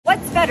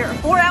better,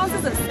 4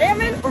 ounces of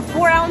salmon or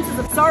 4 ounces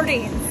of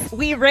sardines?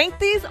 We rank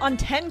these on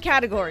 10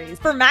 categories.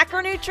 For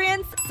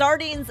macronutrients,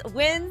 sardines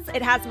wins.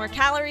 It has more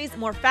calories,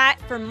 more fat.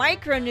 For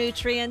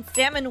micronutrients,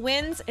 salmon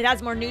wins. It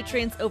has more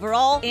nutrients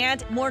overall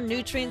and more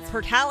nutrients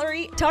per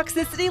calorie.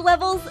 Toxicity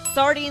levels,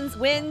 sardines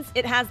wins.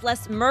 It has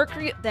less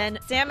mercury than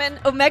salmon.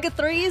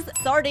 Omega-3s,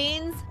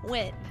 sardines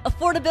win.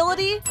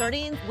 Affordability,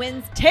 sardines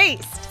wins.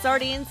 Taste,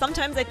 sardines,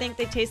 sometimes I think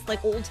they taste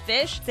like old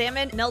fish.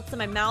 Salmon melts in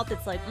my mouth.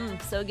 It's like,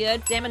 so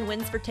good. Salmon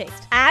wins for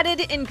taste.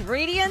 Added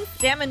ingredients,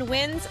 salmon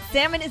wins.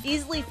 Salmon is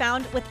easily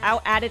found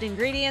without added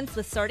ingredients,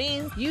 with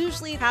sardines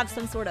usually have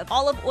some sort of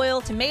olive oil,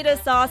 tomato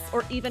sauce,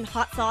 or even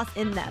hot sauce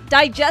in them.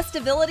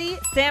 Digestibility,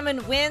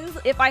 salmon wins.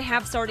 If I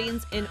have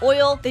sardines in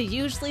oil, they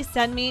usually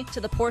send me to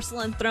the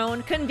porcelain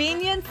throne.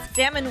 Convenience,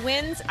 salmon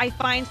wins. I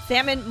find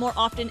salmon more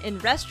often in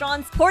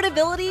restaurants.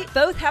 Portability,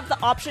 both have the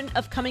option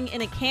of coming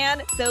in a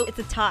can, so it's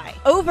a tie.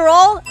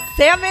 Overall,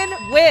 salmon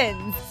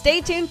wins.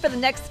 Stay tuned for the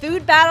next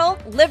food battle,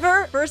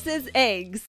 liver versus eggs.